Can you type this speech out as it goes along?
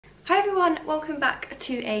Hi everyone, welcome back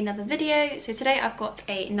to another video. So today I've got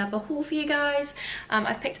another haul for you guys.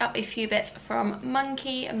 I've picked up a few bits from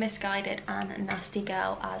Monki, Missguided and Nasty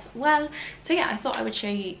Girl as well. So yeah, I thought I would show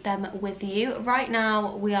you them with you. Right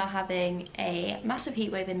now we are having a massive heat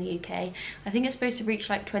wave in the UK. I think it's supposed to reach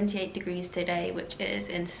like 28 degrees today, which is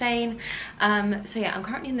insane. So yeah, I'm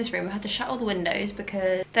currently in this room. I had to shut all the windows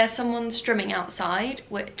because there's someone strumming outside,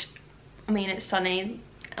 which, I mean, it's sunny.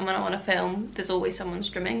 And when I want to film, there's always someone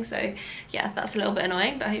strumming, so yeah, that's a little bit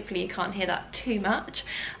annoying, but hopefully you can't hear that too much.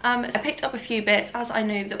 So I picked up a few bits. As I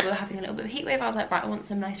know that we were having a little bit of heat wave, I was like, right, I want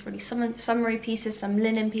some nice really summery pieces, some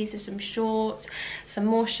linen pieces, some shorts, some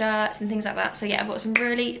more shirts and things like that. So yeah, I've got some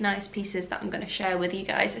really nice pieces that I'm going to share with you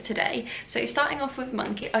guys today. So starting off with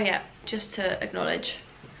Monki. Oh yeah, just to acknowledge,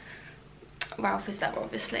 Ralph is there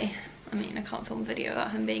obviously. I mean, I can't film a video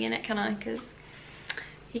without him being in it, can I? Because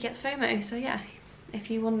he gets FOMO, so yeah. If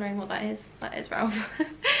you're wondering what that is Ralph.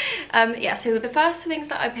 Yeah, so the first things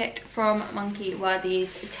that I picked from Monki were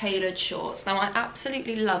these tailored shorts. Now I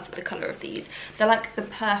absolutely love the colour of these. They're like the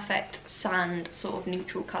perfect sand sort of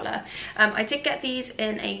neutral colour. I did get these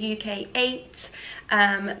in a UK 8.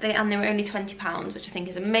 They were only £20, which I think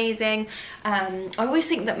is amazing. I always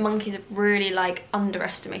think that Monki is a really like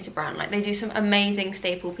underestimated brand. Like they do some amazing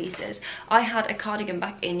staple pieces. I had a cardigan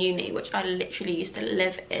back in uni, which I literally used to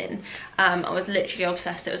live in. I was literally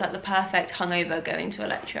obsessed. It was like the perfect hungover going to a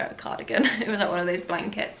lecture cardigan. It was like one of those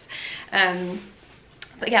blankets.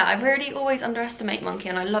 But yeah, I really always underestimate Monki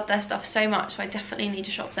and I love their stuff so much, so I definitely need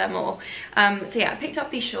to shop there more. So yeah, I picked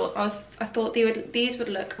up these shorts. I thought these would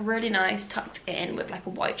look really nice tucked in with like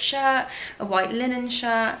a white shirt, a white linen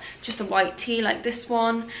shirt, just a white tee like this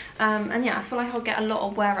one. And yeah, I feel like I'll get a lot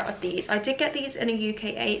of wear out of these. I did get these in a UK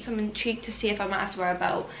 8, so I'm intrigued to see if I might have to wear a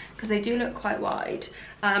belt because they do look quite wide.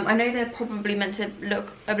 I know they're probably meant to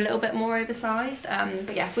look a little bit more oversized,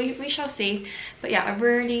 but yeah, we shall see. But yeah, I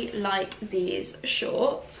really like these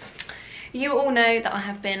shorts. You all know that I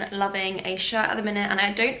have been loving a shirt at the minute and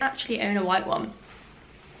I don't actually own a white one.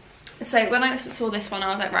 So when I saw this one, I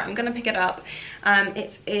was like, right, I'm gonna pick it up.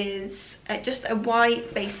 It is just a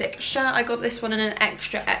white basic shirt. I got this one in an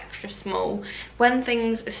extra small. When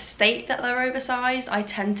things state that they're oversized, I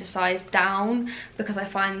tend to size down because I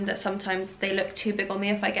find that sometimes they look too big on me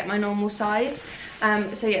if I get my normal size.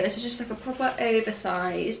 So yeah, this is just like a proper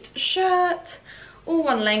oversized shirt, all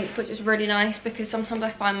one length, which is really nice because sometimes I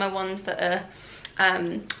find my ones that are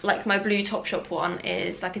like my blue Topshop one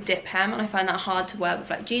is like a dip hem and I find that hard to wear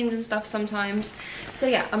with like jeans and stuff sometimes. So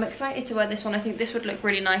yeah, I'm excited to wear this one. I think this would look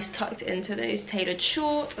really nice tucked into those tailored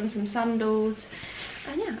shorts and some sandals.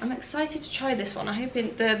 And yeah, I'm excited to try this one. I hope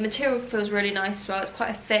the material feels really nice as well. It's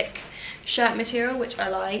quite a thick shirt material, which I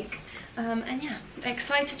like. And yeah,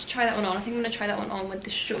 excited to try that one on. I think I'm going to try that one on with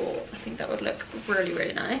the shorts. I think that would look really,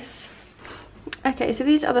 really nice. Okay, so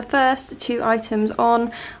these are the first two items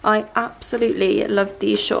on. I absolutely love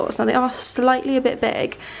these shorts. Now they are slightly a bit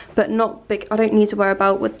big, but not big. I don't need to wear a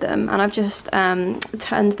belt with them, and I've just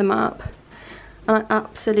turned them up and I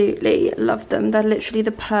absolutely love them. They're literally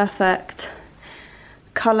the perfect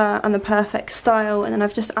colour and the perfect style, and then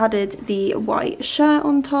I've just added the white shirt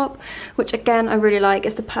on top, which again I really like.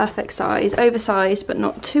 It's the perfect size, oversized but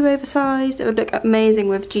not too oversized. It would look amazing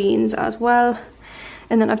with jeans as well.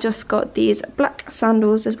 And then I've just got these black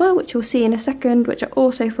sandals as well, which you'll see in a second, which are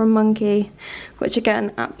also from Monki, which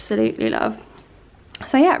again, absolutely love.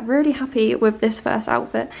 So yeah, really happy with this first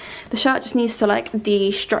outfit. The shirt just needs to like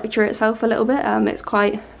de-structure itself a little bit. It's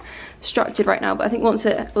quite structured right now, but I think once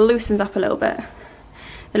it loosens up a little bit,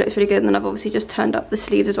 it looks really good. And then I've obviously just turned up the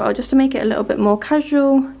sleeves as well, just to make it a little bit more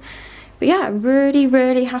casual. But yeah, really,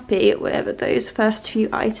 really happy with those first few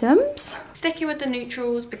items. Sticking with the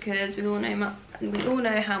neutrals because we all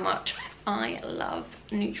know how much I love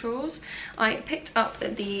neutrals. I picked up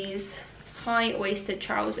these high-waisted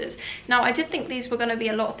trousers. Now I did think these were going to be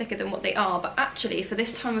a lot thicker than what they are, but actually for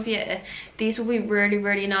this time of year these will be really,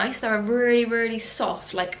 really nice. They're a really, really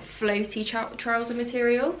soft, like floaty trouser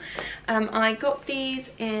material. I got these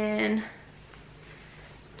in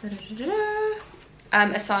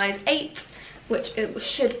a size 8, which it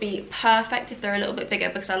should be perfect if they're a little bit bigger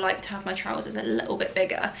because I like to have my trousers a little bit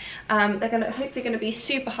bigger. They're hopefully going to be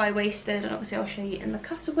super high-waisted, and obviously I'll show you in the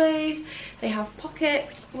cutaways. They have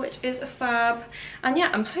pockets, which is a fab. And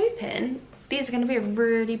yeah, I'm hoping these are going to be a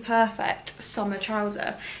really perfect summer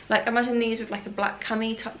trouser. Like imagine these with like a black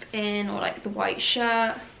cami tucked in, or like the white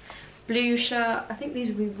shirt, blue shirt. I think these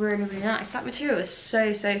would be really, really nice. That material is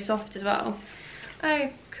so, so soft as well. Oh,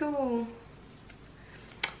 cool.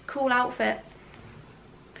 Cool outfit.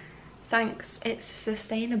 Thanks, it's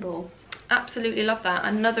sustainable. Absolutely love that.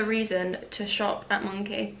 Another reason to shop at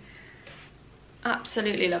Monki.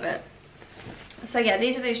 Absolutely love it. So yeah,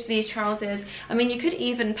 these are these trousers. I mean, you could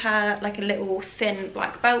even pair like a little thin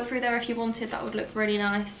black belt through there if you wanted. That would look really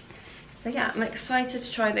nice. So yeah, I'm excited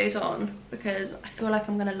to try those on because I feel like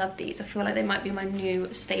I'm gonna love these. I feel like they might be my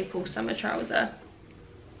new staple summer trouser.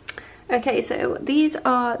 Okay, so these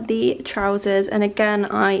are the trousers, and again,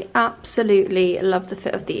 I absolutely love the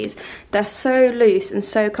fit of these. They're so loose and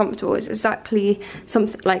so comfortable. It's exactly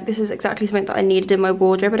something like, this is exactly something that I needed in my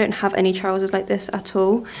wardrobe. I don't have any trousers like this at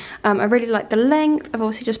all. I really like the length. I've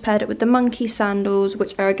obviously just paired it with the Monki sandals,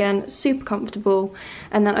 which are again super comfortable,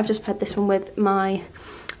 and then I've just paired this one with my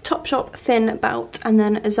Topshop thin belt and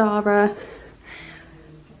then a Zara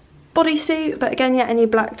bodysuit. But again, yeah, any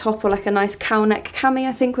black top or like a nice cow neck cami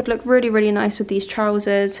I think would look really, really nice with these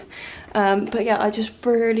trousers. But yeah, I just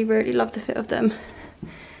really, really love the fit of them.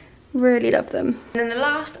 Really love them. And then the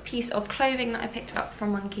last piece of clothing that I picked up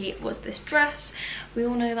from Monki was this dress. We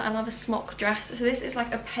all know that I love a smock dress. So this is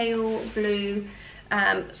like a pale blue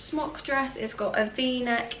smock dress. It's got a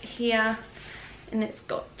V-neck here, and it's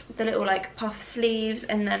got the little like puff sleeves,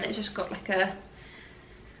 and then it's just got like a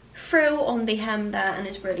frill on the hem there, and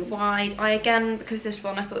it's really wide. I again, because this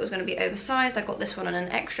one I thought it was going to be oversized, I got this one in an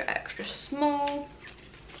extra small.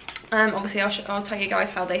 Obviously I'll tell you guys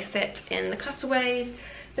how they fit in the cutaways,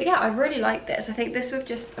 but yeah, I really like this. I think this with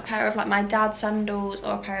just a pair of like my dad's sandals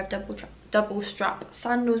or a pair of double strap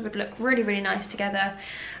sandals would look really, really nice together.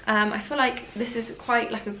 I feel like this is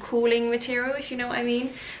quite like a cooling material, if you know what I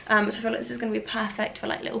mean. So I feel like this is going to be perfect for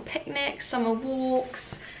like little picnics, summer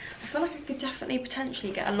walks. I feel like I could definitely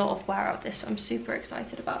potentially get a lot of wear out of this, so I'm super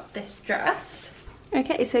excited about this dress.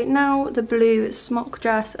 Okay, so now the blue smock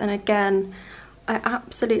dress, and again, I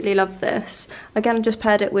absolutely love this. Again, I've just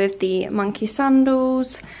paired it with the Monki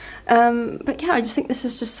sandals. But yeah, I just think this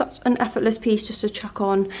is just such an effortless piece just to chuck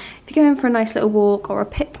on if you're going for a nice little walk or a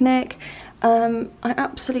picnic. I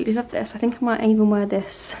absolutely love this. I think I might even wear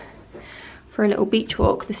this for a little beach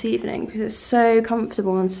walk this evening because it's so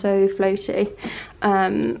comfortable and so floaty.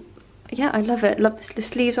 Yeah, I love it. Love this. The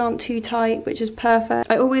sleeves aren't too tight, which is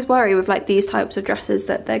perfect. I always worry with like these types of dresses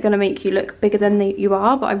that they're going to make you look bigger than you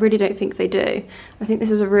are, but I really don't think they do. I think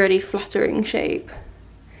this is a really flattering shape,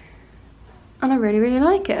 and I really, really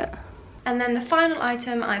like it. And then the final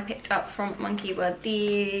item I picked up from Monki were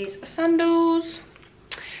these sandals.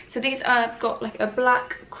 So these have got like a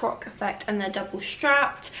black croc effect, and they're double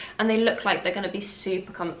strapped, and they look like they're going to be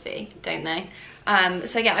super comfy, don't they?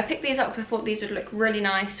 So yeah, I picked these up because I thought these would look really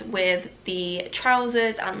nice with the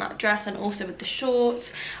trousers and that dress, and also with the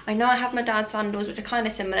shorts. I know I have my dad's sandals, which are kind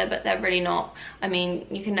of similar, but they're really not. I mean,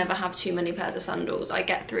 you can never have too many pairs of sandals. I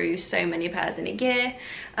get through so many pairs in a year.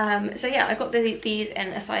 So yeah, I got these in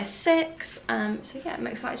a size 6. So yeah, I'm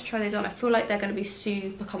excited to try these on. I feel like they're going to be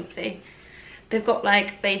super comfy. They've got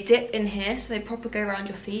like, they dip in here, so they proper go around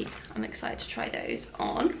your feet. I'm excited to try those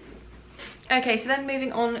on. Okay, so then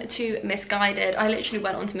moving on to Missguided. I literally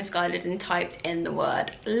went on to Missguided and typed in the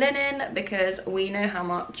word linen because we know how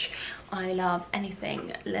much I love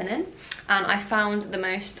anything linen. And I found the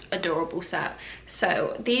most adorable set.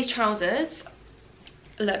 So these trousers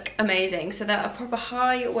look amazing. So they're a proper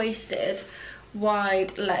high-waisted,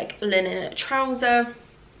 wide leg linen trouser.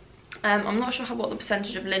 I'm not sure what the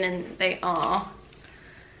percentage of linen they are.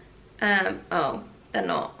 Oh, they're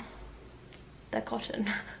not. They're cotton.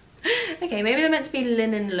 Okay, maybe they're meant to be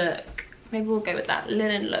linen look. Maybe we'll go with that,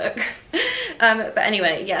 linen look. But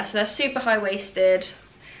anyway, yeah, so they're super high-waisted,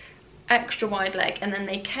 extra wide leg, and then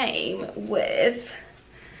they came with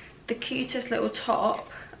the cutest little top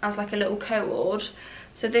as like a little cord.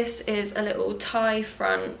 So this is a little tie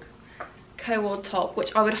front cord top,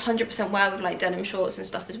 which I would 100% wear with like denim shorts and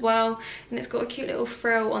stuff as well, and it's got a cute little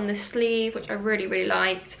frill on the sleeve, which I really, really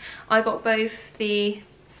liked. I got both the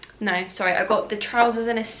I got the trousers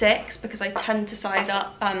in a 6 because I tend to size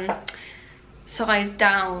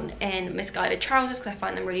down in Missguided trousers because I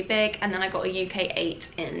find them really big, and then I got a UK 8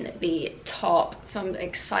 in the top, so I'm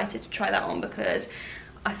excited to try that on because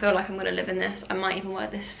I feel like I'm going to live in this. I might even wear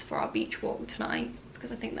this for our beach walk tonight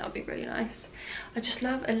because I think that would be really nice. I just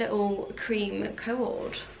love a little cream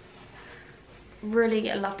cord.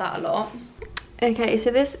 Really love that a lot. Okay,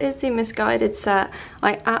 so this is the Missguided set.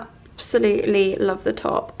 I absolutely love the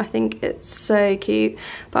top. I think it's so cute,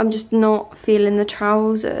 but I'm just not feeling the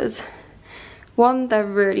trousers. One, they're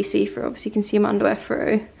really see-through. Obviously you can see my underwear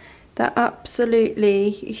through. They're absolutely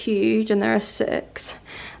huge, and they're a 6.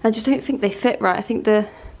 I just don't think they fit right. I think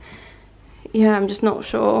yeah, I'm just not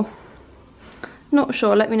sure. Not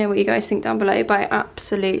sure. Let me know what you guys think down below, but I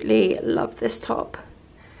absolutely love this top.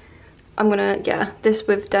 I'm gonna, yeah, this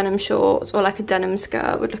with denim shorts or like a denim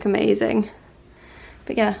skirt would look amazing.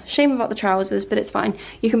 But yeah, shame about the trousers, but it's fine.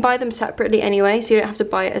 You can buy them separately anyway, so you don't have to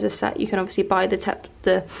buy it as a set. You can obviously buy the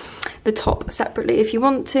top separately if you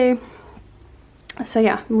want to. So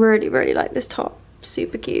yeah, really like this top.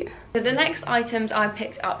 Super cute. So the next items I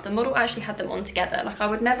picked up, the model actually had them on together. Like I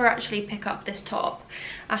would never actually pick up this top.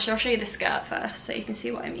 Actually, I'll show you the skirt first so you can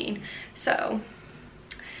see what I mean. So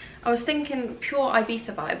I was thinking pure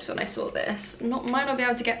Ibiza vibes when I saw this. Might not be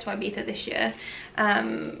able to get to Ibiza this year,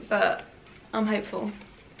 but I'm hopeful.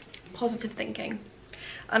 Positive thinking.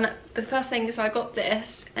 And the first thing, so I got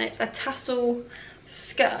this, and it's a tassel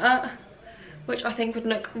skirt, which I think would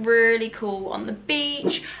look really cool on the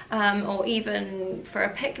beach, or even for a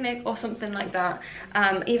picnic or something like that.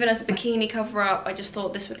 Even as a bikini cover up, I just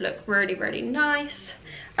thought this would look really nice.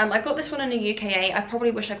 I got this one in a UK 8. I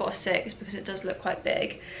probably wish I got a 6 because it does look quite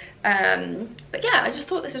big. But yeah, I just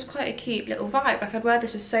thought this was quite a cute little vibe. Like I'd wear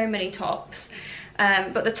this with so many tops.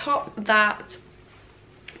 But the top that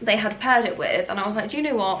they had paired it with, and I was like, do you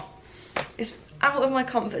know what? It's out of my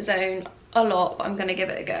comfort zone a lot, but I'm gonna give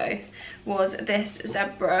it a go, was this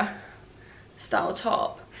zebra style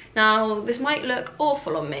top. Now this might look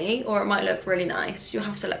awful on me, or it might look really nice. You'll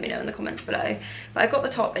have to let me know in the comments below. But I got the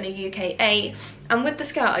top in a UK 8, and with the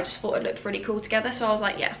skirt I just thought it looked really cool together, so I was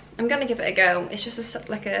like, yeah, I'm gonna give it a go. It's just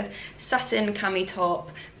like a satin cami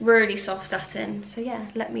top, really soft satin. So yeah,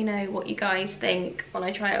 let me know what you guys think when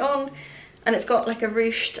I try it on. And it's got like a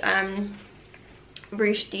ruched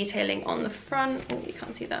detailing on the front. Oh, you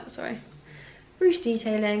can't see that, sorry. Ruched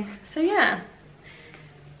detailing. So yeah,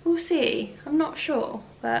 we'll see. I'm not sure,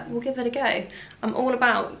 but we'll give it a go. I'm all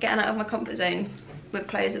about getting out of my comfort zone with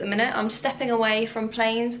clothes at the minute. I'm stepping away from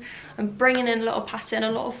plains. I'm bringing in a lot of pattern, a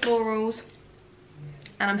lot of florals,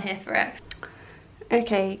 and I'm here for it.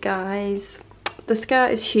 Okay guys, the skirt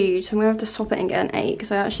is huge, so I'm gonna have to swap it and get an 8 because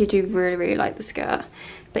I actually do really like the skirt.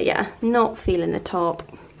 But yeah, not feeling the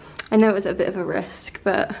top. I know it was a bit of a risk,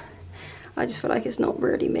 but I just feel like it's not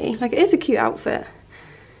really me. Like, it is a cute outfit,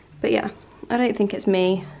 but yeah, I don't think it's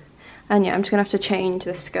me. And yeah, I'm just gonna have to change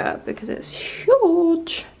the skirt because it's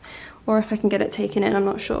huge. Or if I can get it taken in, I'm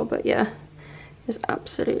not sure, but yeah, it's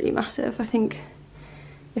absolutely massive. I think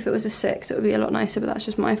if it was a 6, it would be a lot nicer, but that's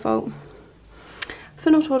just my fault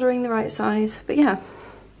for not ordering the right size. But yeah,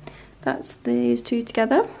 that's these two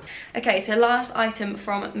together. Okay, so last item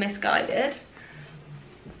from Missguided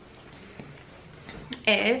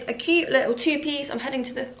is a cute little 2-piece. I'm heading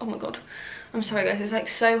to the, oh my god, I'm sorry guys, it's like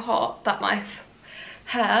so hot that my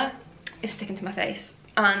hair is sticking to my face.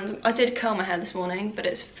 And I did curl my hair this morning, but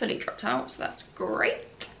it's fully dropped out, so that's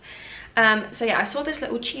great. So yeah, I saw this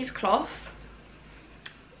little cheesecloth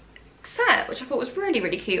set, which I thought was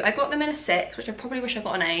really cute. I got them in a 6, which I probably wish I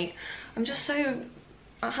got an 8. I'm just so,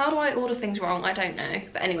 how do I order things wrong? I don't know.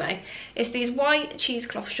 But anyway, it's these white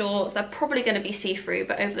cheesecloth shorts. They're probably going to be see-through,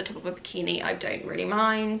 but over the top of a bikini, I don't really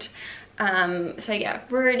mind. So yeah,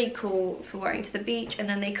 really cool for wearing to the beach. And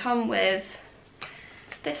then they come with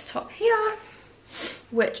this top here,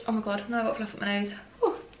 which, oh my god, now I've got fluff at my nose.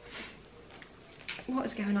 Ooh. What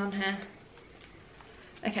is going on here?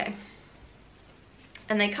 Okay.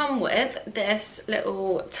 And they come with this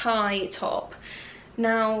little tie top.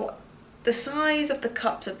 Now, the size of the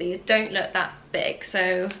cups of these don't look that big,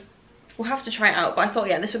 so we'll have to try it out. But I thought,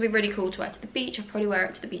 yeah, this would be really cool to wear to the beach. I'll probably wear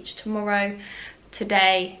it to the beach tomorrow.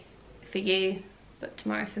 Today for you, but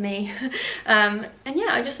tomorrow for me. And yeah,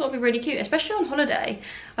 I just thought it'd be really cute, especially on holiday.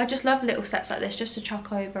 I just love little sets like this just to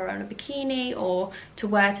chuck over on a bikini or to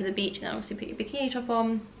wear to the beach and then obviously put your bikini top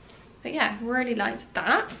on. But yeah, really liked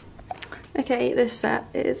that. Okay, this set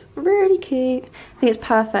is really cute. I think it's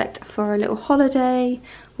perfect for a little holiday,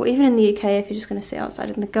 or even in the UK if you're just going to sit outside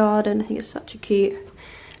in the garden. I think it's such a cute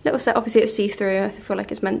little set. Obviously it's see-through, I feel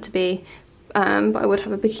like it's meant to be, but I would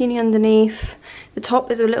have a bikini underneath. The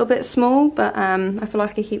top is a little bit small, but I feel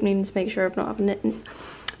like I keep needing to make sure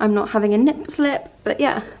I'm not having a nip slip. But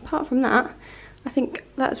yeah, apart from that, I think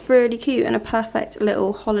that's really cute and a perfect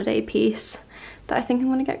little holiday piece that I think I'm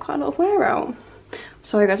going to get quite a lot of wear out.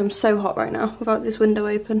 Sorry guys, I'm so hot right now without this window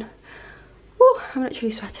open. Woo, I'm literally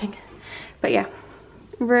sweating. But yeah,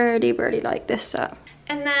 really like this set.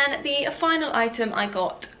 And then the final item I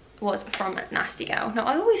got was from Nasty Gal. Now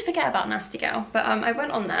I always forget about Nasty Gal, but I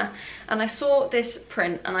went on there and I saw this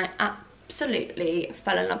print and I absolutely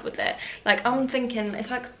fell in love with it. Like, I'm thinking it's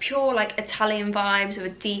like pure like Italian vibes with a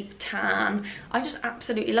deep tan. I just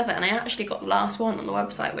absolutely love it, and I actually got the last one on the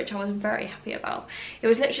website, which I was very happy about. It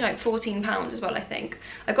was literally like £14 as well, I think.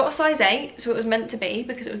 I got a size 8, so it was meant to be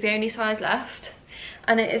because it was the only size left.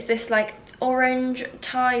 And it is this like orange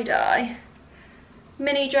tie-dye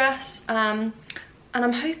mini dress. and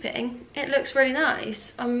I'm hoping it looks really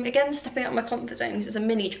nice. I'm again stepping out of my comfort zone because it's a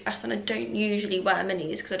mini dress and I don't usually wear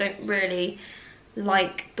minis because I don't really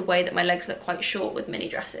like the way that my legs look quite short with mini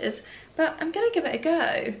dresses, but I'm gonna give it a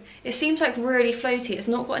go. It seems like really floaty. It's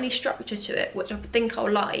not got any structure to it, which I think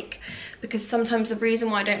I'll like, because sometimes the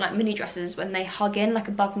reason why I don't like mini dresses is when they hug in like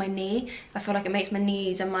above my knee. I feel like it makes my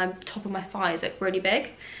knees and my top of my thighs look really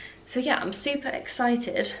big. So yeah, I'm super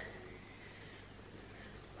excited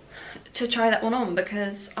to try that one on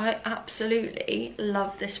because I absolutely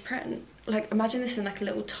love this print. Like, imagine this in like a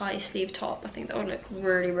little tie sleeve top. I think that would look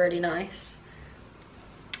really, really nice.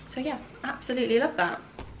 So yeah, absolutely love that.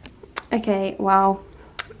 Okay, wow,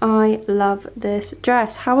 I love this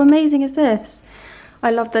dress. How amazing is this?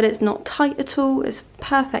 I love that it's not tight at all. It's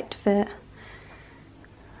perfect fit.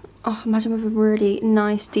 Oh, imagine with a really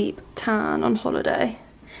nice deep tan on holiday.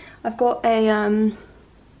 I've got a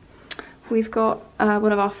we've got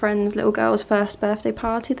one of our friends' little girl's first birthday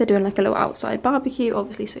party. They're doing like a little outside barbecue,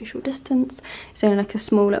 obviously social distance. It's only like a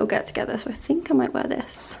small little get together, so I think I might wear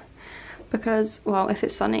this because, well, if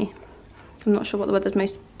it's sunny. I'm not sure what the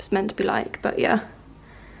weather's meant to be like, but yeah,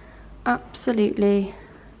 absolutely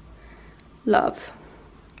love.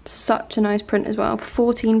 Such a nice print as well,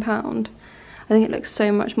 for £14. I think it looks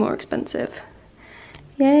so much more expensive.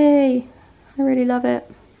 Yay, I really love it.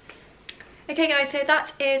 Okay guys, so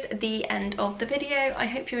that is the end of the video. I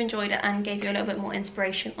hope you enjoyed it and gave you a little bit more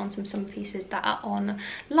inspiration on some summer pieces that are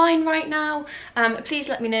online right now. Please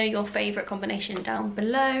let me know your favourite combination down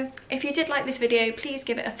below. If you did like this video, please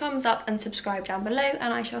give it a thumbs up and subscribe down below,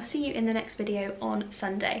 and I shall see you in the next video on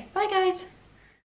Sunday. Bye guys!